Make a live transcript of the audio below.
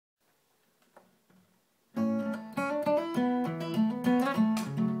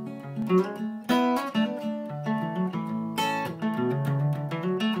Wanna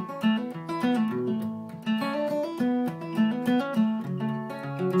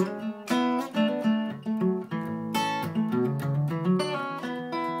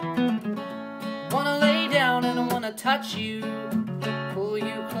lay down and I wanna touch you, pull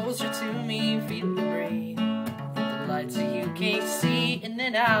you closer to me, feel you breathe, the lights that you can't see in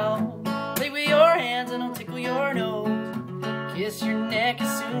and out. Play with your hands and I'll tickle your nose, kiss your neck and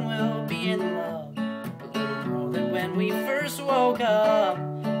soon we'll be in love. A little more than when we first woke up,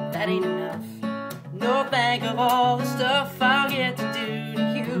 that ain't enough. No think of all the stuff I'll get to do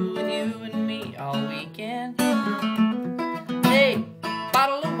to you, with you and me all weekend. Hey,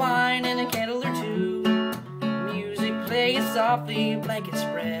 bottle of wine and a candle or two, music playing softly, blanket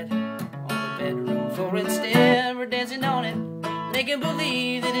spread on the bedroom floor instead. We're dancing on it, making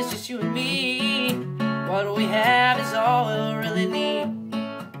believe that it's just you and me. What we have is all we'll really need,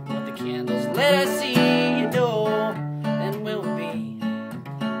 but the candles let us see, you know, and we'll be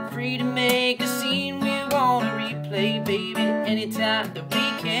free to make a scene we want to replay, baby, anytime that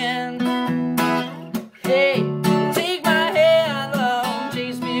we can. Hey, take my hand, love,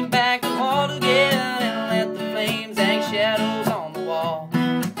 chase me back the hall again, and let the flames hang shadows on the wall.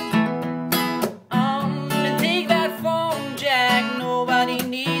 And take that phone, Jack, nobody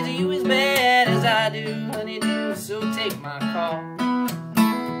needs you as bad as I do, honey, do, so take my call.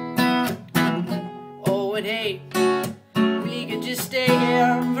 Oh, and hey, we could just stay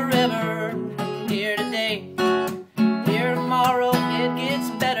here forever, here today, here tomorrow, it gets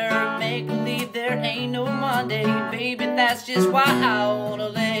better, make believe there ain't no Monday, baby, that's just why I wanna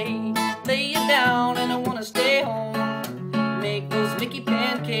lay you down and I wanna stay home, make those Mickey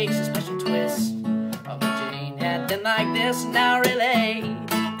pancakes a special twist. Oh, but you ain't had them like this, now really,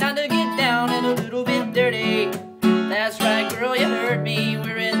 time to get down and a little bit dirty. That's right, girl, you heard me,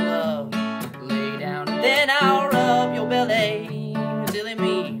 we're in love. Lay down and then I'll rub your belly, silly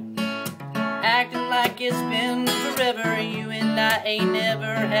me, acting like it's been forever. You and I ain't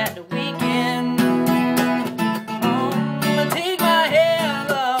never had a weekend. Take my hand,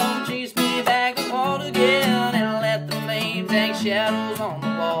 love, chase me back the wall again, and let the flames hang shadows on the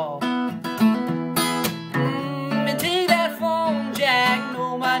wall. And take that phone, Jack,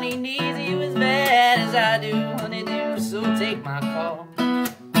 nobody needs you as bad as I do, honey, do, so take my call.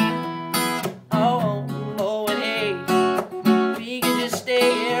 Oh, and hey, we can just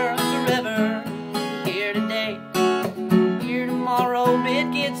stay here forever, here today, here tomorrow,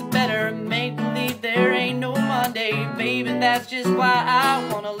 it gets better, make believe there ain't no Monday, baby, that's just why I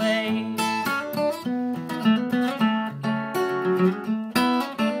wanna lay